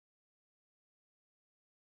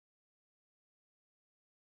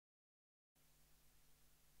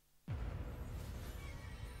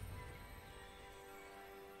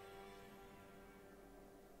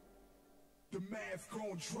The math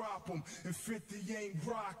gon' drop 'em, and 50 ain't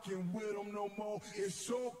rockin' with 'em no more. It's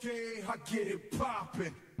okay, I get it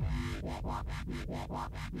poppin'.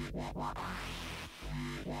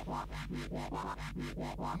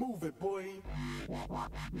 Move it, boy.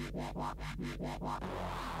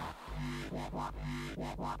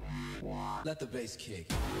 Let the bass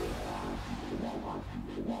kick.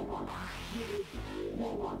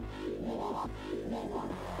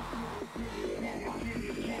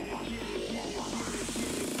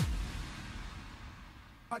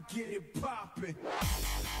 I get it poppin'.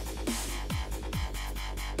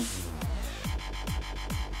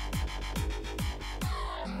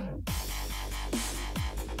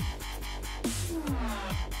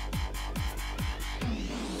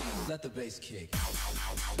 Let the bass kick.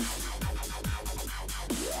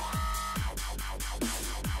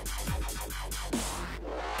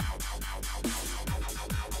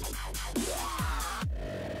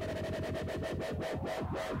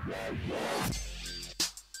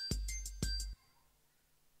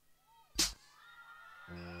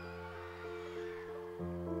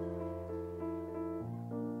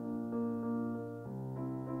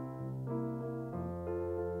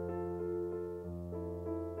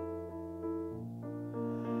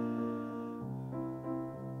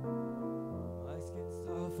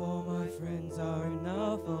 All my friends are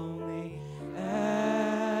enough, only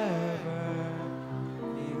ever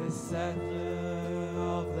be the settler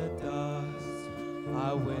of the dust.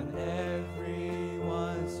 I win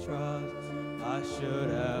everyone's trust. I should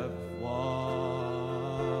have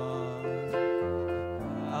won.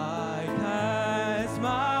 I can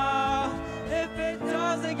smile if it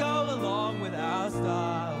doesn't go along with our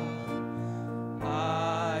style.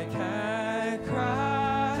 I can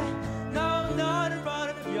cry, no, not in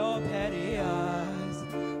front of your petty eyes.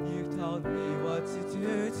 You've told me what to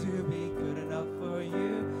do to be good enough for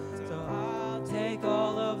you, so I'll take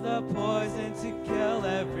all of the poison to kill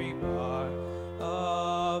every part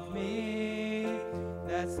of me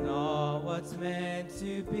that's not what's meant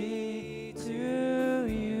to be to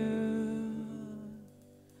you.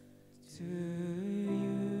 To you.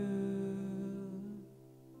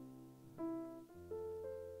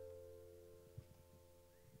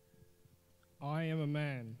 I am a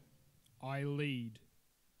man. I lead.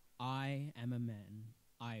 I am a man.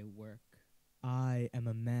 I work. I am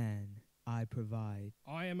a man. I provide.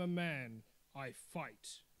 I am a man. I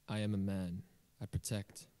fight. I am a man. I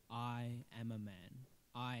protect. I am a man.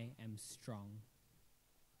 I am strong.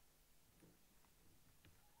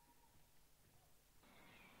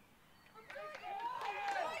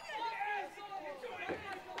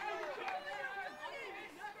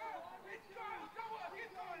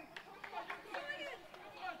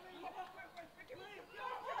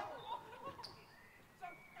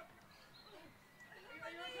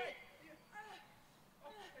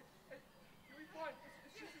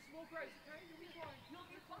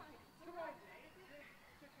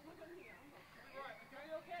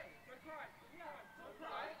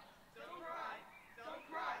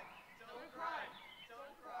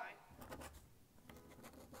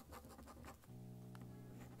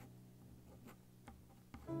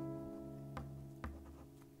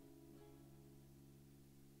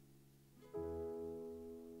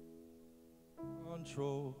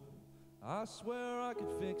 Control. I swear I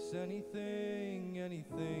could fix anything,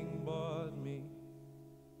 anything but me.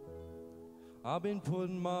 I've been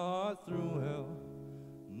putting my heart through hell,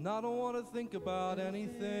 and I don't want to think about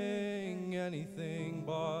anything, anything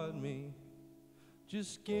but me.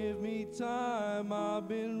 Just give me time, I've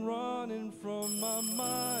been running from my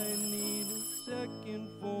mind, need a second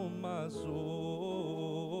for my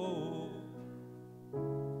soul.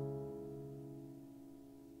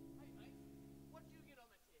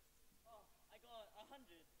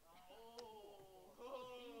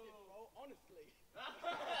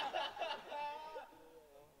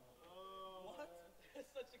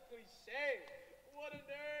 Such a cliche. What a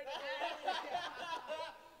nerd.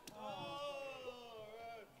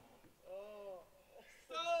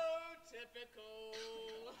 So typical.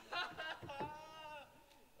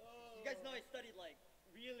 You guys know I studied like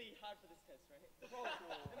really hard for this test, right? Bro,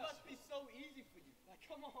 it must be so easy for you. Like,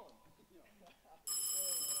 come on. Are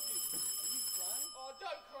you crying? Oh,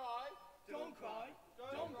 don't cry. Don't cry.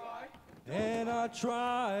 Don't cry. And I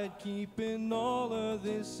tried keeping all of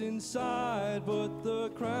this inside, but the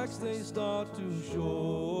cracks they start to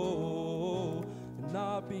show, and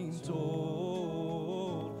not being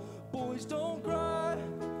told. Boys don't cry,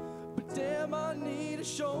 but damn I need a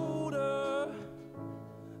shoulder.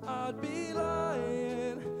 I'd be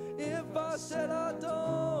lying if I said I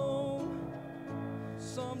don't.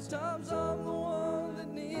 Sometimes I'm the one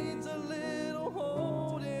that needs a little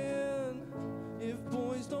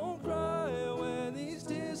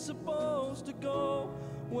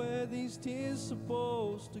tears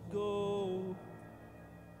supposed to go?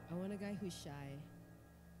 I want a guy who's shy.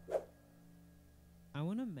 I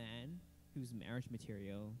want a man who's marriage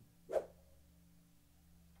material.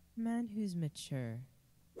 Man who's mature.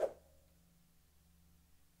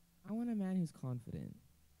 I want a man who's confident.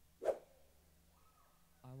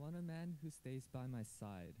 I want a man who stays by my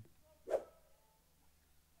side.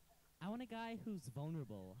 I want a guy who's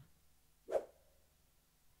vulnerable.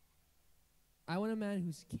 I want a man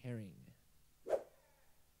who's caring.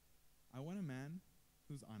 I want a man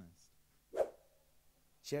who's honest.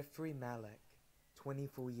 Jeffrey Malek,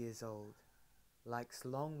 24 years old, likes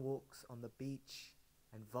long walks on the beach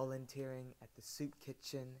and volunteering at the soup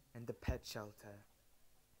kitchen and the pet shelter.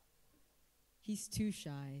 He's too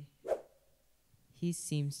shy. He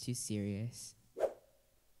seems too serious.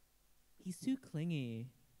 He's too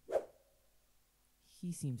clingy.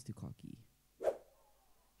 He seems too cocky.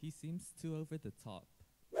 He seems too over the top.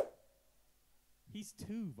 He's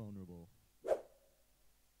too vulnerable.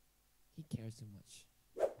 He cares too much.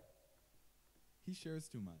 He shares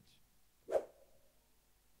too much.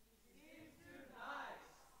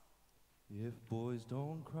 If boys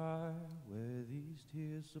don't cry, where these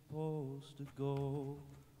tears supposed to go?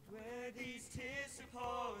 Where these tears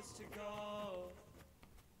supposed to go?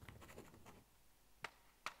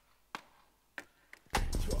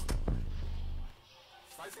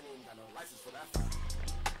 Spice ain't even got no license for that fire.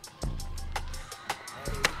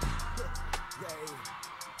 Hey,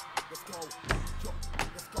 let's go, yo,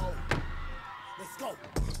 let's go. Let's go.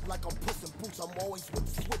 Like I'm Puss in Boots, I'm always with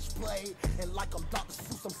the switchblade. And like I'm Dr.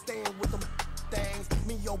 Seuss, I'm staying with them things.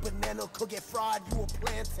 Me, your banana could get fried, you a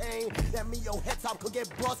plantain. That me, your head top could get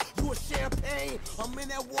bust, you a champagne. I'm in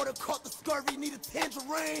that water, caught the scurvy, need a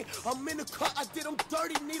tangerine. I'm in the cut, I did them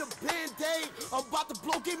dirty, need a band-aid. I'm about to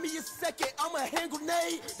blow, give me a second, I'm a hand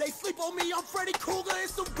grenade. They sleep on me, I'm Freddy Krueger in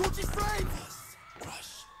some Gucci frames.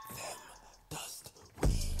 Crush them, dust,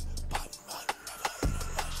 weed, button, man, never in a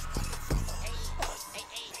rush, but it follow us,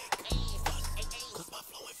 make fuss, cause my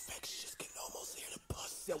flow infectious can almost hear the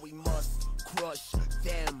bust. Said we must crush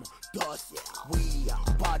them, dust, we,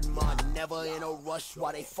 bad man, never in a rush,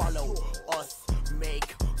 while they follow us,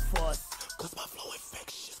 make fuss, cause my flow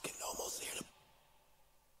infectious can almost hear the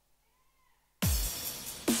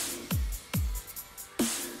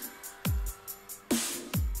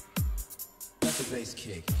Let the bass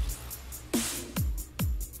kick.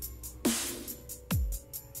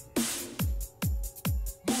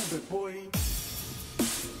 Move it, boy.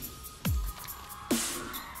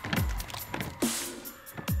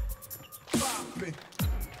 Pop it.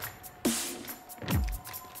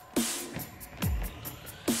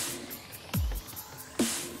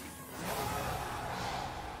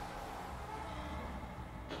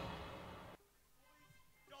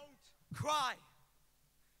 Don't cry.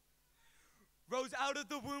 Rose out of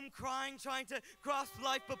the womb crying, trying to grasp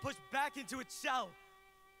life but pushed back into its shell.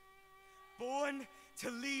 Born to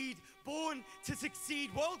lead, born to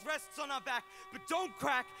succeed. World rests on our back, but don't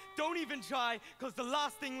crack, don't even try, cause the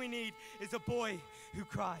last thing we need is a boy who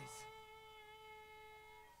cries.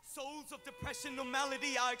 Souls of depression,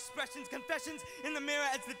 normality, our expressions, confessions in the mirror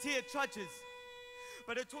as the tear trudges.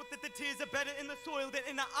 But I'm taught that the tears are better in the soil than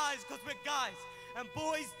in our eyes, cause we're guys, and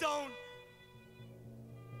boys don't.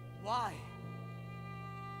 Why?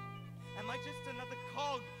 Am I just another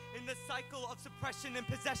cog in the cycle of suppression and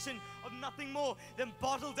possession of nothing more than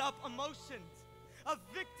bottled up emotions? A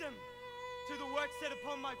victim to the work set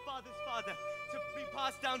upon my father's father, to be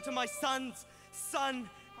passed down to my son's son.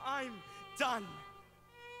 I'm done.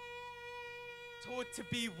 Taught to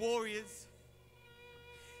be warriors,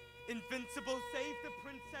 invincible, save the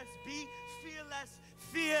princess, be fearless,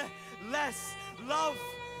 fear less, love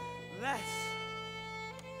less,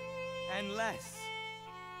 and less.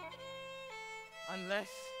 Unless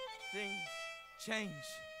things change.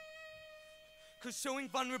 Cause showing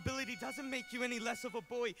vulnerability doesn't make you any less of a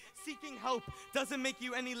boy. Seeking help doesn't make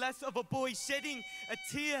you any less of a boy. Shedding a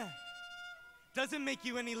tear doesn't make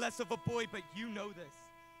you any less of a boy, but you know this.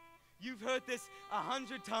 You've heard this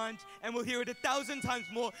 100 times and we'll hear it 1,000 times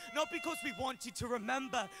more. Not because we want you to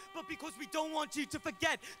remember, but because we don't want you to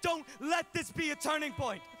forget. Don't let this be a turning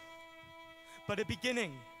point, but a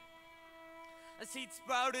beginning. A seed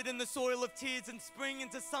sprouted in the soil of tears and spring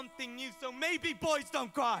into something new. So maybe boys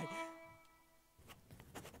don't cry,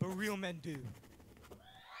 but real men do.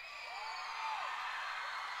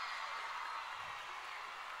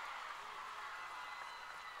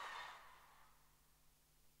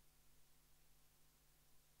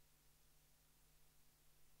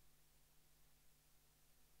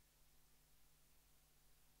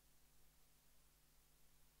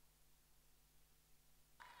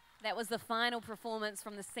 That was the final performance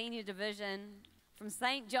from the senior division from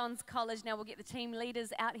St. John's College. Now we'll get the team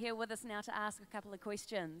leaders out here with us now to ask a couple of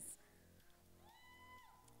questions.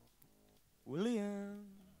 William,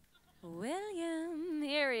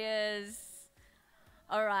 here he is.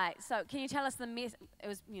 All right, so can you tell us it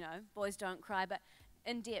was, you know, boys don't cry, but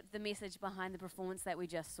in depth, the message behind the performance that we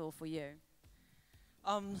just saw for you?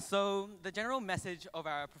 So the general message of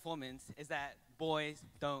our performance is that boys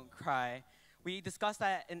don't cry. We discuss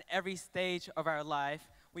that in every stage of our life.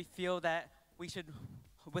 We feel that we should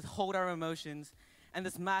withhold our emotions, and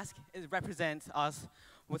this mask represents us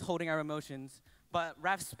withholding our emotions. But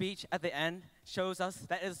Raf's speech at the end shows us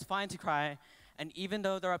that it is fine to cry, and even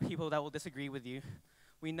though there are people that will disagree with you,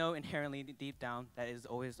 we know inherently deep down that it is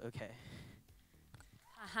always okay.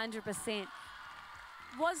 100%.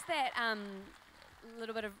 Was that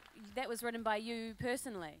little bit of, that was written by you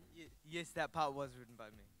personally? Yes, that part was written by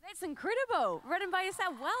me. That's incredible. Written by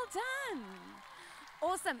yourself. Well done.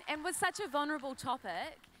 Awesome. And with such a vulnerable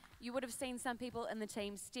topic, you would have seen some people in the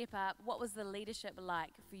team step up. What was the leadership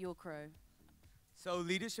like for your crew? So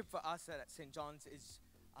leadership for us at St. John's is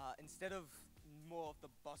instead of more of the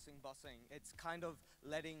bossing, it's kind of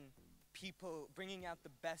letting people, bringing out the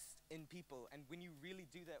best in people. And when you really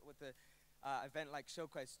do that with an event like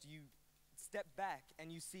Showquest, you step back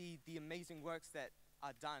and you see the amazing works that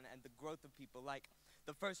are done and the growth of people. Like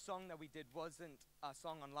the first song that we did wasn't a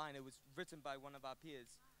song online, it was written by one of our peers.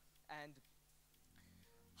 And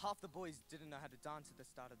half the boys didn't know how to dance at the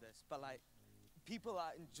start of this, but like people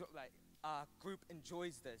are our group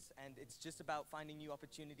enjoys this, and it's just about finding new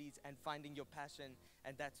opportunities and finding your passion,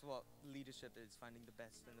 and that's what leadership is, finding the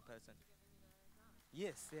best in the person.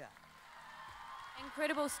 Yes, yeah.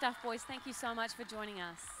 Incredible stuff, boys. Thank you so much for joining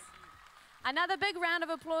us. Another big round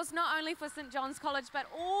of applause, not only for St. John's College, but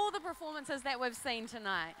all the performances that we've seen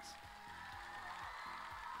tonight.